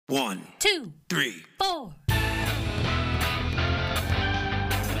1, 2, 3, 4.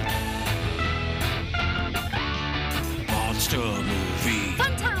 Monster movie.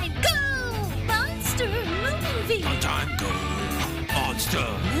 Fun time, go! Monster movie. Fun time, go. Monster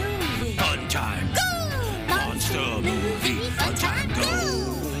Movie. Fun time. Go! Monster movie. Fun time,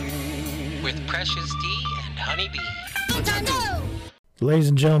 go. With Precious D and Honeybee. Fun time, go! Ladies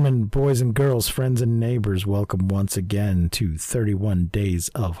and gentlemen, boys and girls, friends and neighbors, welcome once again to 31 Days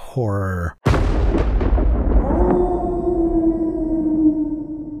of Horror.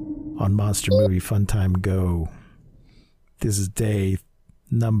 On Monster Movie Fun Time Go. This is day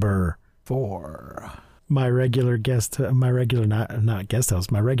number 4. My regular guest, my regular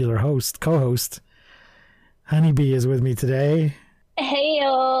host, co-host, Honeybee is with me today.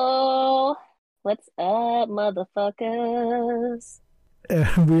 Heyo! What's up, motherfuckers?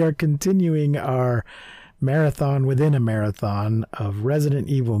 We are continuing our marathon within a marathon of Resident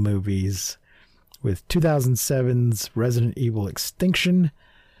Evil movies with 2007's Resident Evil Extinction,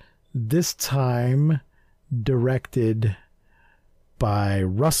 this time directed by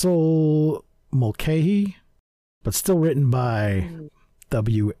Russell Mulcahy, but still written by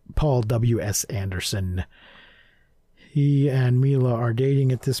Paul W.S. Anderson. He and Mila are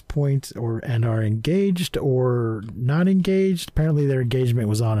dating at this point, and are engaged or not engaged. Apparently their engagement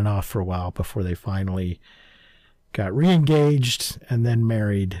was on and off for a while before they finally got re-engaged and then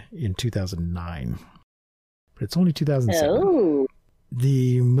married in 2009. But it's only 2007. Oh.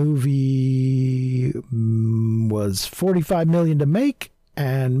 The movie was $45 million to make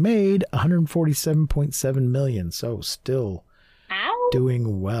and made $147.7 million. So still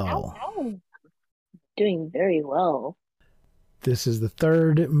doing well. Ow. Doing very well. This is the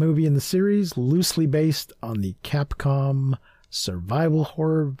third movie in the series, loosely based on the Capcom survival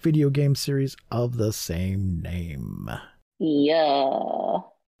horror video game series of the same name. Yeah.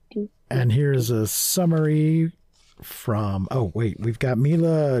 And here's a summary from... Oh, wait. We've got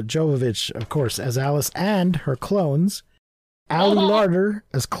Mila Jovovich, of course, as Alice and her clones. Ali Larter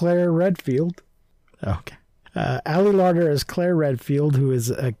as Claire Redfield. Okay. Ali Larter as Claire Redfield, who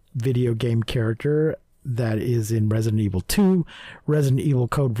is a video game character that is in Resident Evil 2, Resident Evil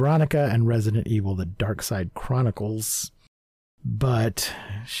Code Veronica, and Resident Evil The Dark Side Chronicles. But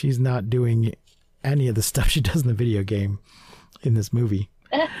she's not doing any of the stuff she does in the video game in this movie.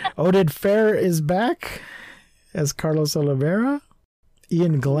 Oded Fair is back as Carlos Oliveira.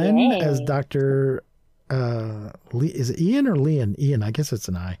 Ian Glenn as Dr. Is it Ian or Leon? Ian, I guess it's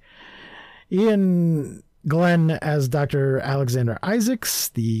an I. Ian Glenn as Dr. Alexander Isaacs,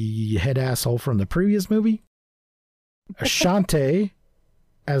 the head asshole from the previous movie. Ashante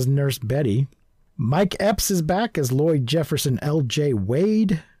as Nurse Betty. Mike Epps is back as Lloyd Jefferson L.J.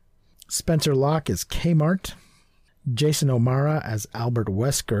 Wade. Spencer Locke as Kmart. Jason O'Mara as Albert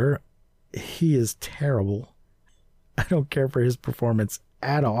Wesker. He is terrible. I don't care for his performance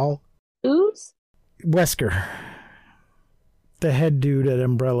at all. Who's? Wesker. The head dude at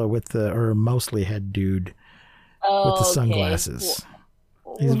Umbrella or mostly head dude with the sunglasses.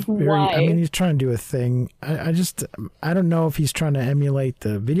 He's very, Why? I mean, he's trying to do a thing. I don't know if he's trying to emulate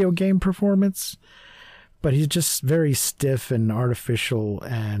the video game performance, but he's just very stiff and artificial,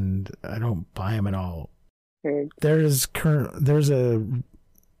 and I don't buy him at all. There's a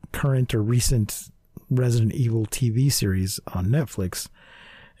current or recent Resident Evil TV series on Netflix,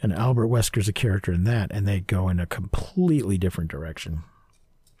 and Albert Wesker's a character in that, and they go in a completely different direction.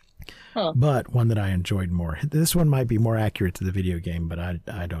 Huh. But one that I enjoyed more. This one might be more accurate to the video game, but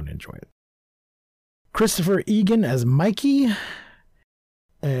I don't enjoy it. Christopher Egan as Mikey.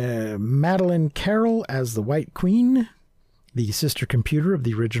 Madeline Carroll as the White Queen, the sister computer of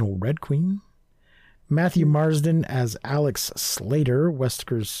the original Red Queen. Matthew Marsden as Alex Slater,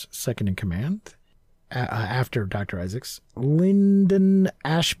 Wesker's second in command. After Dr. Isaacs. Lyndon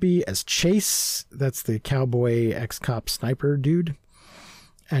Ashby as Chase. That's the cowboy ex-cop sniper dude.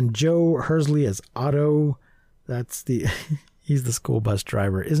 And Joe Hersley as Otto. That's he's the school bus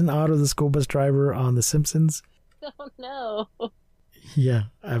driver. Isn't Otto the school bus driver on The Simpsons? Oh, no. Yeah,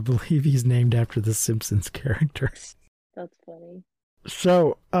 I believe he's named after the Simpsons character. That's funny.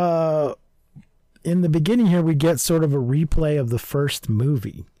 So, in the beginning here, we get sort of a replay of the first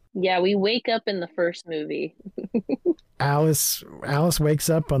movie. Yeah, we wake up in the first movie. Alice wakes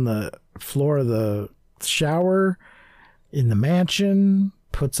up on the floor of the shower in the mansion,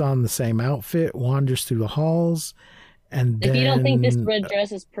 puts on the same outfit, wanders through the halls, and then... If you don't think this red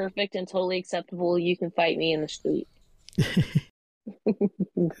dress is perfect and totally acceptable, you can fight me in the street.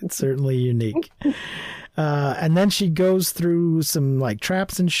 It's certainly unique. And then she goes through some like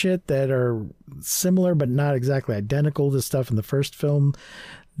traps and shit that are similar but not exactly identical to stuff in the first film.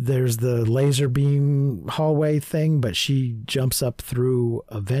 There's the laser beam hallway thing, but she jumps up through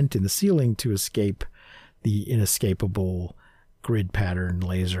a vent in the ceiling to escape the inescapable grid pattern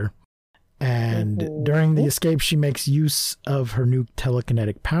laser. And during the escape, she makes use of her new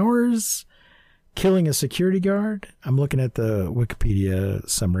telekinetic powers, killing a security guard. I'm looking at the Wikipedia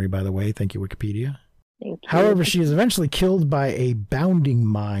summary, by the way. Thank you, Wikipedia. Thank you. However, she is eventually killed by a bounding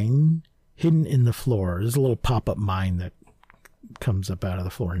mine hidden in the floor. There's a little pop-up mine that comes up out of the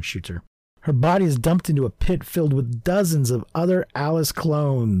floor and shoots her. Her body is dumped into a pit filled with dozens of other Alice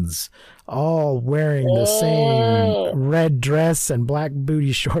clones, all wearing the same red dress and black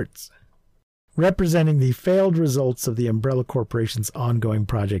booty shorts, representing the failed results of the Umbrella Corporation's ongoing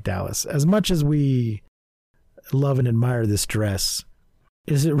Project Alice. As much as we love and admire this dress,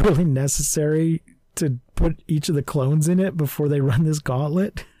 is it really necessary to put each of the clones in it before they run this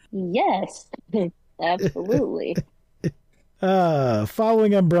gauntlet? Yes, absolutely.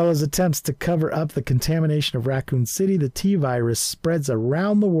 Following Umbrella's attempts to cover up the contamination of Raccoon City, the T-virus spreads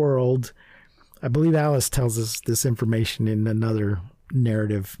around the world. I believe Alice tells us this information in another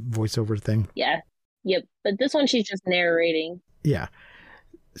narrative voiceover thing. Yeah. Yep. But this one she's just narrating. Yeah.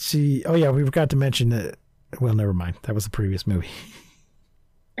 We forgot to mention that. Well, never mind. That was the previous movie.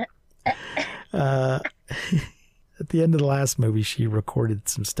 At the end of the last movie, she recorded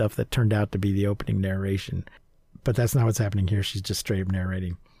some stuff that turned out to be the opening narration. But that's not what's happening here. She's just straight up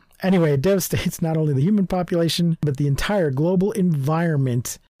narrating. Anyway, it devastates not only the human population, but the entire global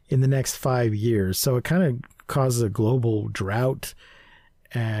environment in the next 5 years. So it kind of causes a global drought.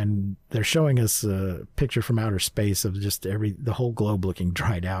 And they're showing us a picture from outer space of just the whole globe looking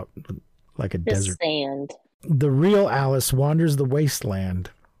dried out like a desert. Sand. The real Alice wanders the wasteland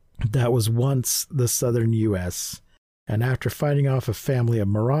that was once the southern U.S. And after fighting off a family of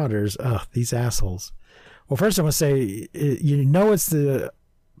marauders, these assholes. Well, first I want to say, it's the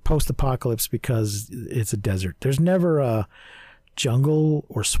post-apocalypse because it's a desert. There's never a jungle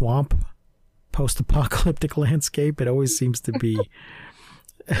or swamp post-apocalyptic landscape. It always seems to be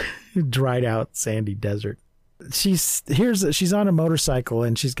dried out sandy desert. She's on a motorcycle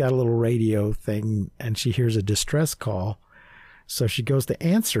and she's got a little radio thing and she hears a distress call. So she goes to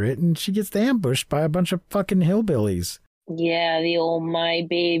answer it and she gets ambushed by a bunch of fucking hillbillies. Yeah, the old my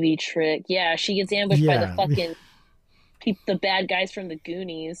baby trick. Yeah, she gets ambushed by the fucking the bad guys from the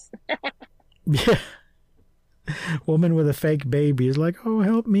Goonies. Yeah. Woman with a fake baby is like, "Oh,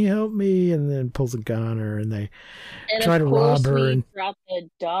 help me," and then pulls a gun on her, and they try to rob her. And drop the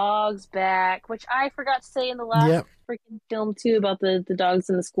dogs back, which I forgot to say in the last freaking film too about the dogs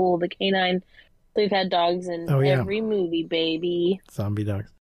in the school, the canine. They've had dogs in every movie, baby. Zombie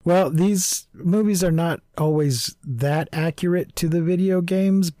dogs. Well, these movies are not always that accurate to the video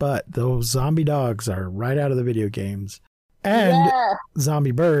games, but those zombie dogs are right out of the video games. And zombie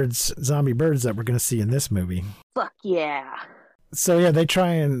birds that we're going to see in this movie. Fuck yeah. So yeah, they try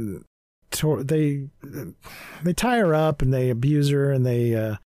and they tie her up and they abuse her and they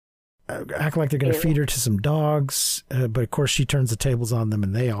act like they're going to feed her to some dogs. But of course she turns the tables on them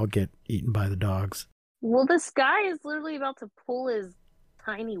and they all get eaten by the dogs. Well, this guy is literally about to pull his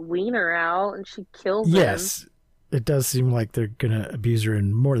tiny wiener out and she kills him. Yes, it does seem like they're going to abuse her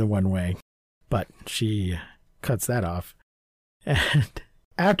in more than one way, but she cuts that off. And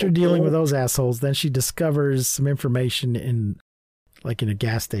after dealing with those assholes, then she discovers some information in a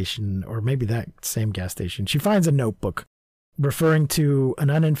gas station, or maybe that same gas station. She finds a notebook referring to an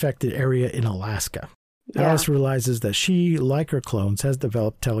uninfected area in Alaska. Yeah. Alice realizes that she, like her clones, has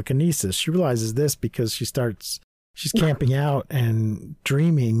developed telekinesis. She realizes this because she's camping out and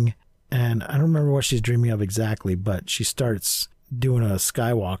dreaming, and I don't remember what she's dreaming of exactly, but she starts doing a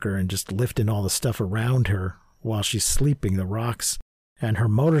Skywalker and just lifting all the stuff around her while she's sleeping, the rocks and her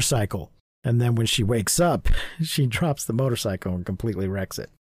motorcycle. And then when she wakes up, she drops the motorcycle and completely wrecks it.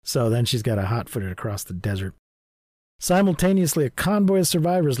 So then she's got to hot-foot it across the desert. Simultaneously, a convoy of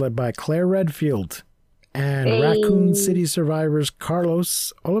survivors led by Claire Redfield and Raccoon City survivors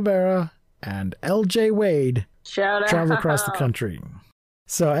Carlos Oliveira and L.J. Wade travel across the country.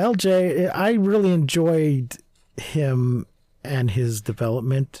 So L.J., I really enjoyed him and his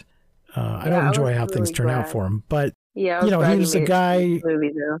development. I don't enjoy how things turn out for him, but he's a guy.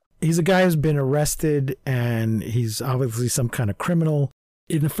 He's a guy who's been arrested, and he's obviously some kind of criminal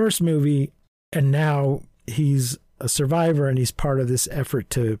in the first movie, and now he's a survivor, and he's part of this effort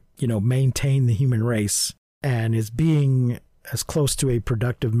to, maintain the human race, and is being as close to a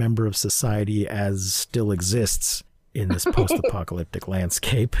productive member of society as still exists in this post-apocalyptic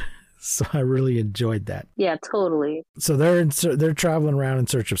landscape. So I really enjoyed that. Yeah, totally. So they're traveling around in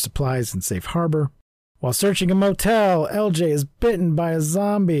search of supplies in Safe Harbor While searching a motel, LJ is bitten by a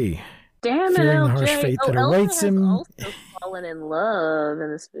zombie. Damn it, Fearing LJ. the harsh fate that awaits LJ him. has also fallen in love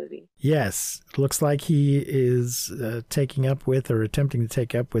in this movie. Yes, it looks like he is taking up with or attempting to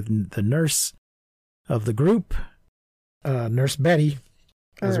take up with the nurse of the group, Nurse Betty,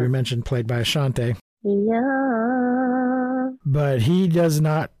 as we mentioned, played by Ashante. Yeah. But he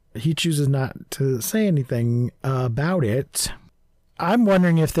chooses not to say anything about it. I'm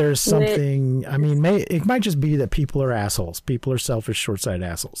wondering if there's something, it might just be that people are assholes. People are selfish, short-sighted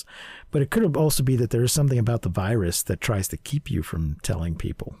assholes. But it could also be that there's something about the virus that tries to keep you from telling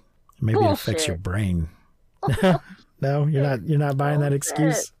people. Maybe it affects your brain. No, you're not buying that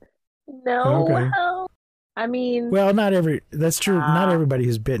excuse? No. Okay. Well, that's true. Not everybody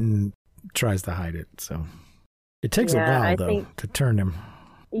who's bitten tries to hide it. So it takes a while, to turn him.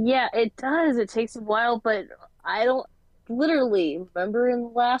 Yeah, it does. It takes a while, but I don't. Literally, remember in the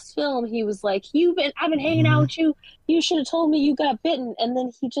last film, he was like, I've been hanging out with you. You should have told me you got bitten. And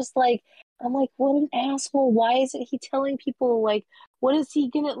then he just I'm like, what an asshole. Why isn't he telling people, what is he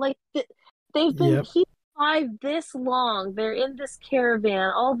gonna, they've been, he survived this long. They're in this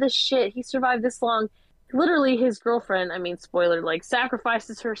caravan, all this shit. He survived this long. Literally, his girlfriend, spoiler,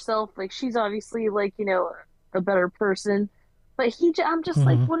 sacrifices herself. She's obviously, a better person. But I'm just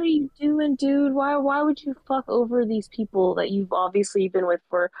like, what are you doing, dude? Why would you fuck over these people that you've obviously been with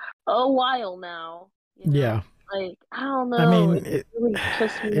for a while now? Yeah. I don't know. It really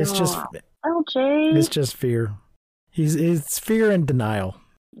pissed me off. LJ. It's just fear. It's fear and denial.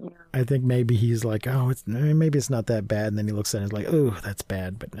 Yeah. I think maybe he's like, maybe it's not that bad. And then he looks at it like, oh, that's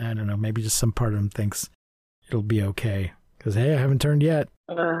bad. But I don't know. Maybe just some part of him thinks it'll be okay. Because, hey, I haven't turned yet.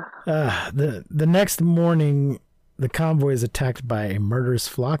 The next morning, the convoy is attacked by a murderous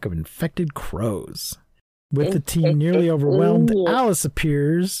flock of infected crows. With the team nearly overwhelmed, Alice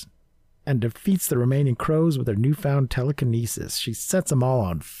appears and defeats the remaining crows with her newfound telekinesis. She sets them all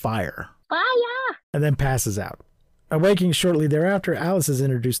on fire. Fire! And then passes out. Awaking shortly thereafter, Alice is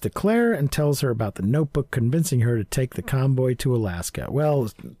introduced to Claire and tells her about the notebook, convincing her to take the convoy to Alaska.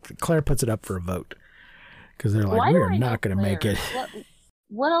 Well, Claire puts it up for a vote. Because they're like, we're not going to make it.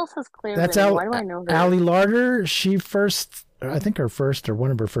 What else has Claire That's been? Why do I know that? Ali Larder. I think her first or one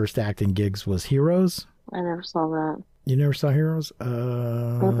of her first acting gigs was Heroes. I never saw that. You never saw Heroes?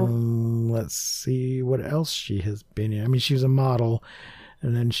 Let's see what else she has been in. She was a model,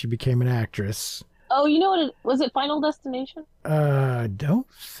 and then she became an actress. Oh, you know what? Was it Final Destination? I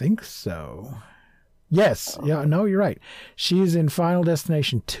don't think so. Yes. Yeah. No, you're right. She's in Final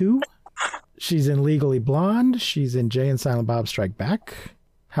Destination 2. She's in Legally Blonde. She's in Jay and Silent Bob Strike Back.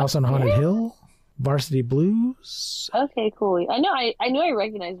 House on Haunted Hill, Varsity Blues. Okay, cool. I knew I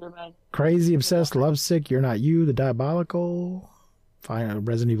recognized her, man. Crazy, Obsessed, Lovesick, You're Not You, The Diabolical,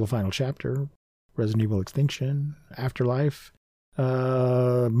 Resident Evil Final Chapter, Resident Evil Extinction, Afterlife.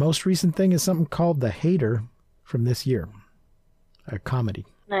 Most recent thing is something called The Hater from this year, a comedy,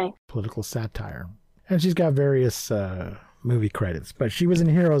 nice political satire, and she's got various movie credits. But she was in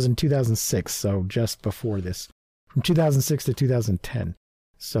Heroes in 2006, so just before this, from 2006 to 2010.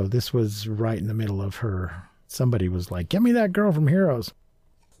 So this was right in the middle of her. Somebody was like, get me that girl from Heroes.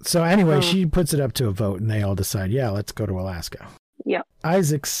 So anyway, she puts it up to a vote and they all decide, yeah, let's go to Alaska. Yeah.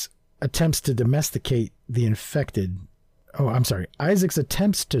 Isaac's attempts to domesticate the infected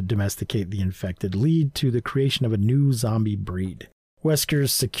lead to the creation of a new zombie breed.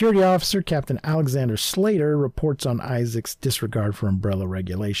 Wesker's security officer, Captain Alexander Slater, reports on Isaac's disregard for umbrella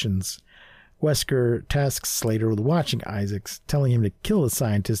regulations. Wesker tasks Slater with watching Isaacs, telling him to kill the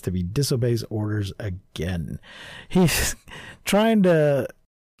scientist if he disobeys orders again. He's trying to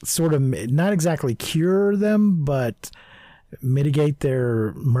sort of not exactly cure them, but mitigate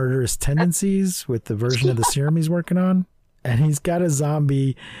their murderous tendencies with the version of the serum he's working on. And he's got a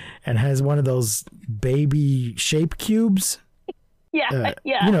zombie and has one of those baby shape cubes. Yeah.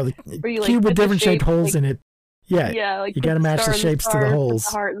 The cube with different shaped holes in it. Yeah, you got to match the shapes to the holes.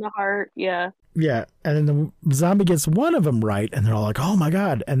 The heart, yeah. Yeah, and then the zombie gets one of them right, and they're all like, oh my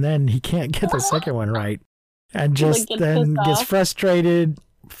god, and then he can't get the second one right. And just then gets frustrated,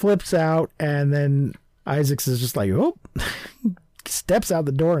 flips out, and then Isaacs is just like, oh, steps out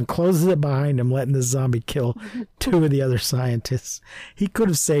the door and closes it behind him, letting the zombie kill two of the other scientists. He could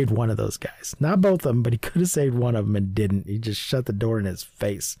have saved one of those guys. Not both of them, but he could have saved one of them and didn't. He just shut the door in his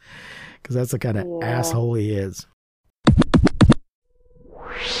face. Because that's the kind of asshole he is.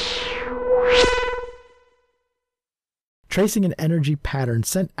 Tracing an energy pattern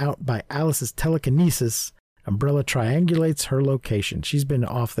sent out by Alice's telekinesis, Umbrella triangulates her location. She's been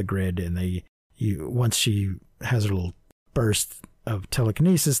off the grid, and once she has her little burst of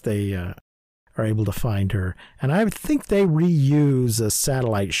telekinesis, they are able to find her. And I think they reuse a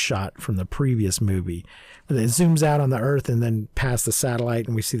satellite shot from the previous movie. It zooms out on the Earth and then past the satellite,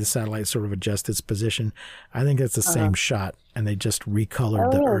 and we see the satellite sort of adjust its position. I think it's the same shot, and they just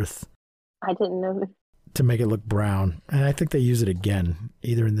recolored the Earth. I didn't know that. To make it look brown. And I think they use it again,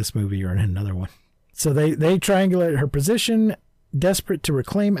 either in this movie or in another one. So they triangulate her position, desperate to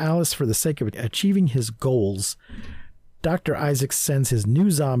reclaim Alice for the sake of achieving his goals. Dr. Isaac sends his new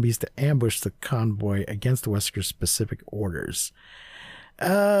zombies to ambush the convoy against the Wesker's specific orders.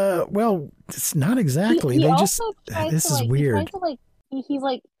 Well, it's not exactly. He they also just tries this to, is like, weird.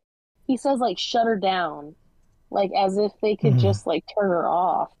 He says like shut her down, like as if they could just like turn her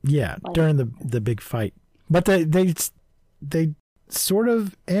off. Yeah, like, during the big fight. But they sort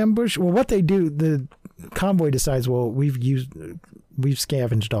of ambush. Well, what they do, the convoy decides, well, we've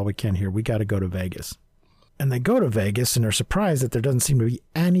scavenged all we can here. We got to go to Vegas. And they go to Vegas and are surprised that there doesn't seem to be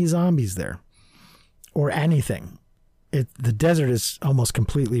any zombies there or anything. The desert is almost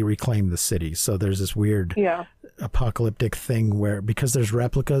completely reclaimed the city. So there's this weird apocalyptic thing where, because there's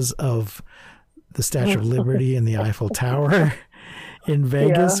replicas of the Statue of Liberty and the Eiffel Tower in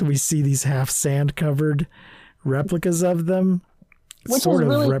Vegas, we see these half sand covered replicas of them, which sort is of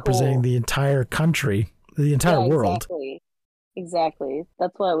really representing cool. the entire country, the entire world. Exactly.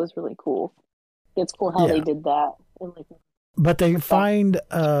 That's why it was really cool. It's cool how they did that. But they find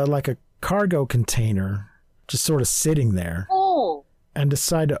like a cargo container just sort of sitting there and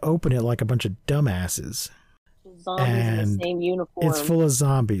decide to open it like a bunch of dumbasses. Zombies in the same uniform. It's full of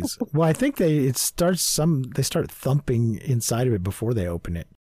zombies. Well, I think they start thumping inside of it before they open it,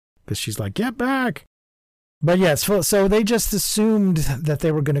 because she's like, "Get back!" But yeah, it's full. So they just assumed that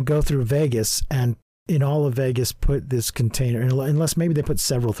they were going to go through Vegas, and in all of Vegas put this container, unless maybe they put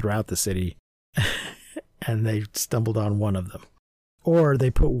several throughout the city, and they stumbled on one of them. Or they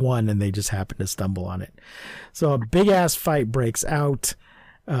put one and they just happened to stumble on it. So a big ass fight breaks out.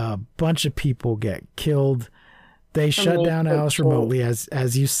 A bunch of people get killed. They shut down Alice remotely,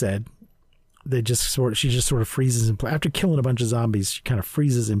 as you said. She just sort of freezes in place. After killing a bunch of zombies, she kind of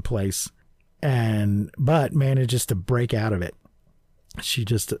freezes in place, but manages to break out of it. She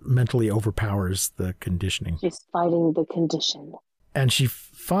just mentally overpowers the conditioning. She's fighting the condition. And she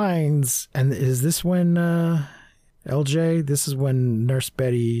finds, and is this when LJ? This is when Nurse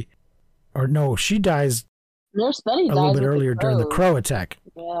Betty, or no, she dies. Nurse Betty dies a little bit earlier during the crow attack.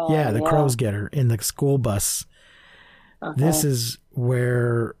 Yeah, the crows get her in the school bus. This is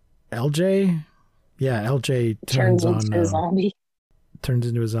where LJ turns into a zombie. Turns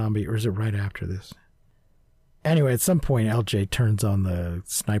into a zombie, or is it right after this? Anyway, at some point, LJ turns on the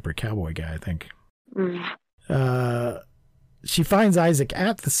sniper cowboy guy, I think. She finds Isaac's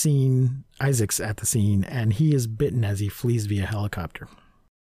at the scene, and he is bitten as he flees via helicopter.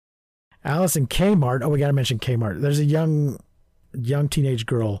 Alice and Kmart. Oh, we got to mention Kmart. There's a young teenage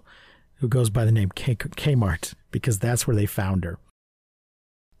girl who goes by the name Kmart, because that's where they found her.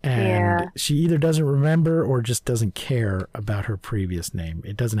 And she either doesn't remember or just doesn't care about her previous name.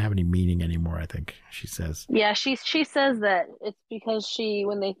 It doesn't have any meaning anymore, I think she says. Yeah, she says that it's because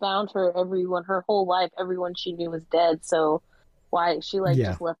when they found her, her whole life, everyone she knew was dead. So why she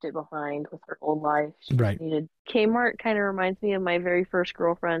just left it behind with her whole life. She needed. Kmart kind of reminds me of my very first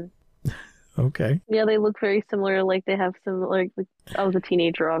girlfriend. Okay. Yeah, they look very similar. Like they have similar. Like, I was a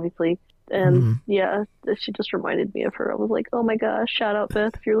teenager, obviously. And she just reminded me of her. I was like, oh my gosh, shout out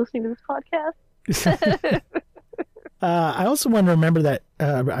Beth if you're listening to this podcast. I also want to remember that,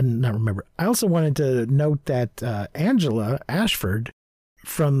 I also wanted to note that Angela Ashford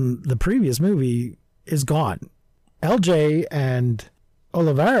from the previous movie is gone. LJ and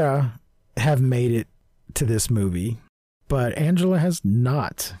Oliveira have made it to this movie, but Angela has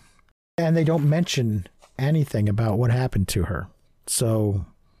not. And they don't mention anything about what happened to her. So,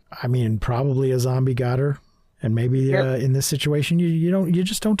 I mean, probably a zombie got her, and maybe in this situation, you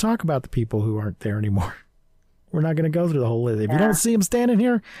just don't talk about the people who aren't there anymore. We're not going to go through the whole list. If you don't see him standing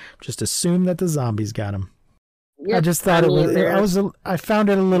here, just assume that the zombies got him. Yep. I just thought I found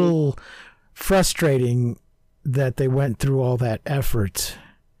it a little frustrating that they went through all that effort,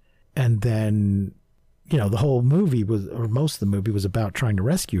 and then, the whole movie most of the movie was about trying to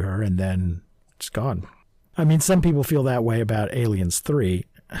rescue her, and then it's gone. I mean, some people feel that way about Aliens 3.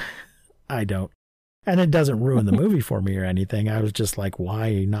 I don't. And it doesn't ruin the movie for me or anything. I was just like,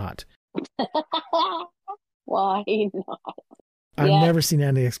 why not? Why not? I've never seen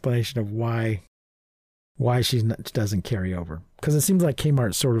any explanation of why she doesn't carry over. Because it seems like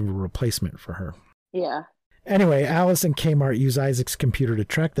Kmart's sort of a replacement for her. Yeah. Anyway, Alice and Kmart use Isaac's computer to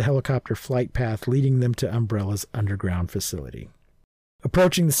track the helicopter flight path, leading them to Umbrella's underground facility.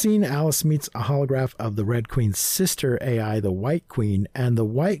 Approaching the scene, Alice meets a holograph of the Red Queen's sister AI, the White Queen, and the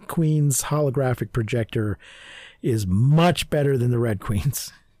White Queen's holographic projector is much better than the Red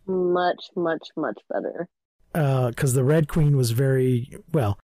Queen's. Much, much, much better. Because the Red Queen was very,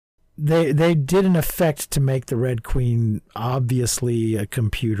 well, they did an effect to make the Red Queen obviously a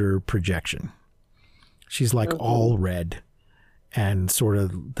computer projection. She's like all red, and sort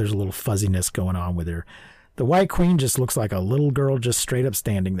of there's a little fuzziness going on with her. The White Queen just looks like a little girl just straight up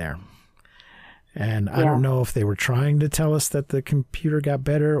standing there. And I don't know if they were trying to tell us that the computer got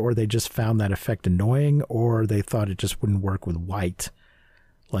better, or they just found that effect annoying, or they thought it just wouldn't work with white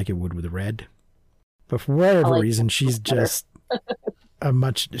like it would with red. But for whatever reason, she's just a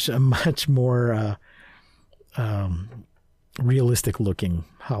much more realistic looking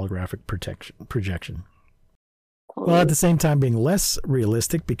holographic projection. Well, at the same time being less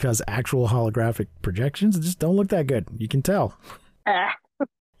realistic because actual holographic projections just don't look that good. You can tell.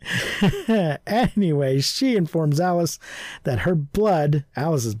 Anyway, she informs Alice that her blood,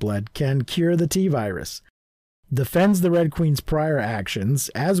 Alice's blood, can cure the T-virus. Defends the Red Queen's prior actions,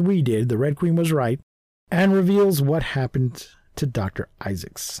 as we did, the Red Queen was right, and reveals what happened to Dr.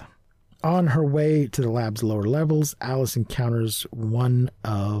 Isaacs. On her way to the lab's lower levels, Alice encounters one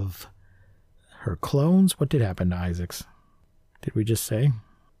of her clones. What did happen to Isaacs? Did we just say?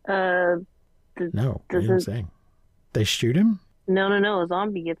 No, we didn't say. They shoot him? No. A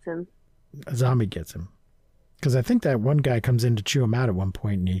zombie gets him. A zombie gets him. Because I think that one guy comes in to chew him out at one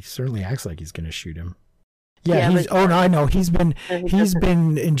point, and he certainly acts like he's going to shoot him. Yeah, he's. Oh no, I know. He's been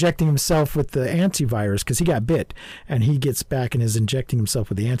injecting himself with the antivirus because he got bit, and he gets back and is injecting himself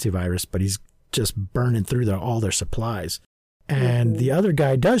with the antivirus, but he's just burning through all their supplies. And the other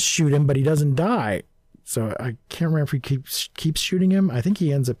guy does shoot him, but he doesn't die. So I can't remember if he keeps shooting him. I think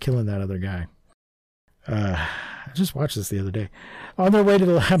he ends up killing that other guy. I just watched this the other day. On their way to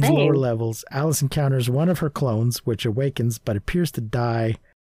the lab's lower levels, Alice encounters one of her clones, which awakens but appears to die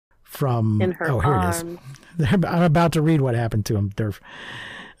from... In her here arms. it is. I'm about to read what happened to him, Durf.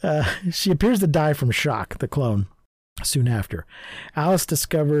 She appears to die from shock, the clone, soon after. Alice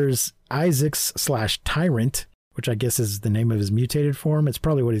discovers Isaacs/Tyrant, which I guess is the name of his mutated form. It's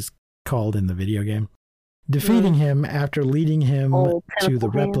probably what he's called in the video game. Defeating him after leading him to the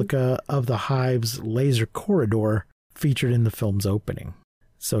replica of the Hive's laser corridor featured in the film's opening.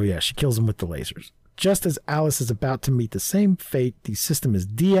 So yeah, she kills him with the lasers. Just as Alice is about to meet the same fate, the system is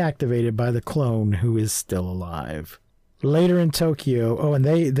deactivated by the clone who is still alive. Later in Tokyo, and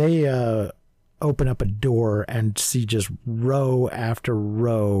they open up a door and see just row after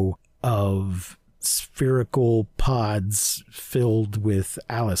row of spherical pods filled with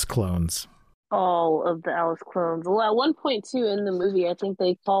Alice clones. All of the Alice clones. Well, at one point, too, in the movie, I think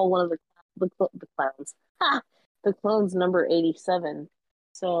they call one of the clowns. The clone's number 87.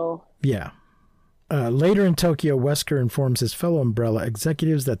 So... Yeah. Later in Tokyo, Wesker informs his fellow Umbrella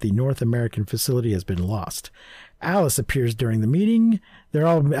executives that the North American facility has been lost. Alice appears during the meeting. They're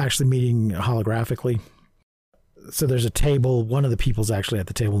all actually meeting holographically. So there's a table. One of the people's actually at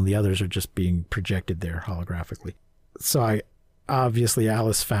the table, and the others are just being projected there holographically. So obviously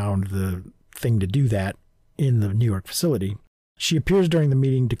Alice found the thing to do that in the New York facility. She appears during the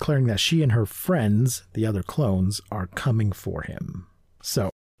meeting declaring that she and her friends, the other clones, are coming for him.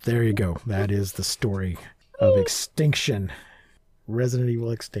 So there you go. That is the story of Extinction. Resident Evil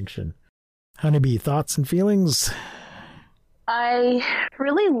Extinction. Honeybee, thoughts and feelings? I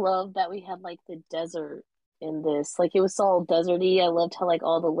really loved that we had like the desert in this. Like it was all deserty. I loved how like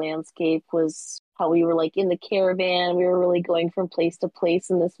all the landscape was, how we were like in the caravan. We were really going from place to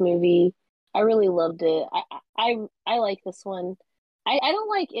place in this movie. I really loved it. I like this one. I don't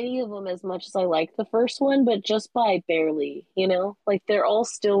like any of them as much as I like the first one, but just by barely, you know? Like, they're all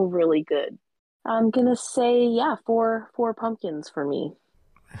still really good. I'm gonna say, yeah, four pumpkins for me.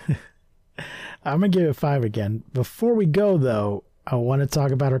 I'm gonna give it 5 again. Before we go, though, I want to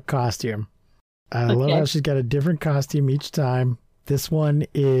talk about her costume. I love how she's got a different costume each time. This one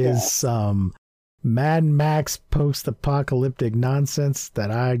is some Mad Max post-apocalyptic nonsense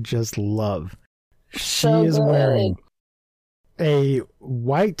that I just love. She is wearing a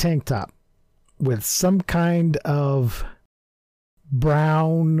white tank top with some kind of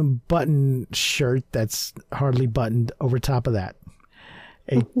brown button shirt that's hardly buttoned over top of that.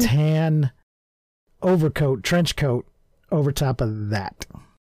 A tan overcoat, trench coat over top of that.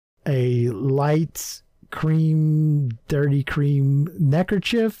 A light cream, dirty cream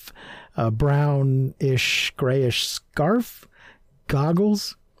neckerchief, a brownish, grayish scarf,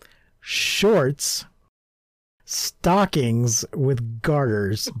 goggles, shorts, stockings with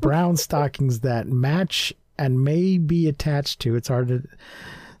garters, brown stockings that match and may be attached to. It's hard to.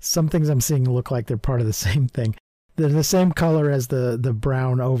 Some things I'm seeing look like they're part of the same thing. They're the same color as the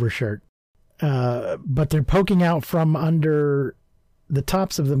brown overshirt, but they're poking out from under. The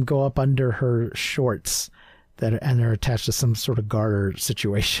tops of them go up under her shorts, and they're attached to some sort of garter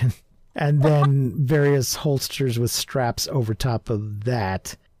situation. And then various holsters with straps over top of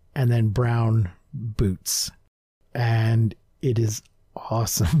that, and then brown boots. And it is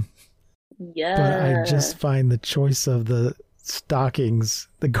awesome. Yeah. But I just find the choice of the stockings,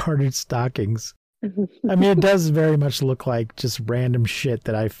 the gartered stockings. I mean, it does very much look like just random shit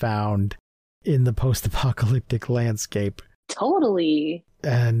that I found in the post-apocalyptic landscape. Totally.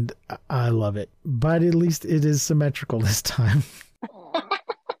 And I love it. But at least it is symmetrical this time.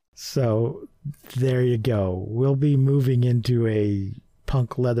 So there you go. We'll be moving into a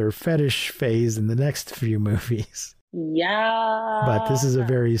punk leather fetish phase in the next few movies. Yeah. But this is a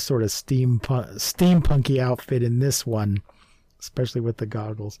very sort of steampunky outfit in this one, especially with the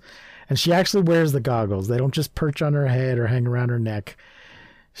goggles. And she actually wears the goggles. They don't just perch on her head or hang around her neck.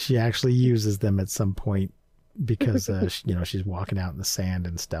 She actually uses them at some point because, she's walking out in the sand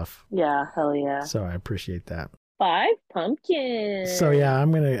and stuff. Yeah, hell yeah. So I appreciate that. 5 pumpkins. So yeah,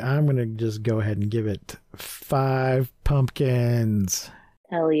 I'm gonna just go ahead and give it 5 pumpkins.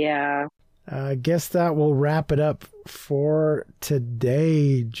 Hell yeah. I guess that will wrap it up for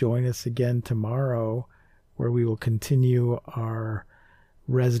today. Join us again tomorrow, where we will continue our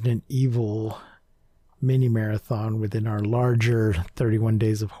Resident Evil mini marathon within our larger 31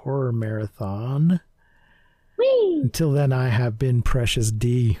 Days of Horror marathon. Whee! Until then, I have been Precious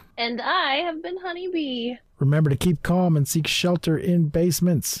D. And I have been Honeybee. Remember to keep calm and seek shelter in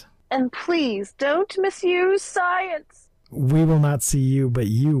basements. And please don't misuse science. We will not see you, but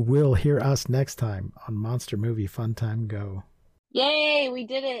you will hear us next time on Monster Movie Fun Time Go. Yay, we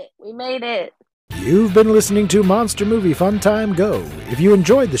did it. We made it. You've been listening to Monster Movie Fun Time Go. If you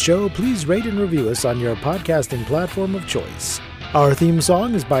enjoyed the show, please rate and review us on your podcasting platform of choice. Our theme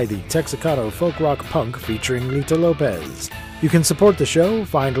song is by the Texicano folk rock punk featuring Lita Lopez. You can support the show,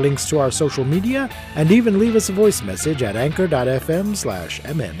 find links to our social media, and even leave us a voice message at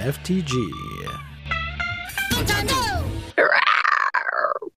anchor.fm/MNFTG. Fun time go!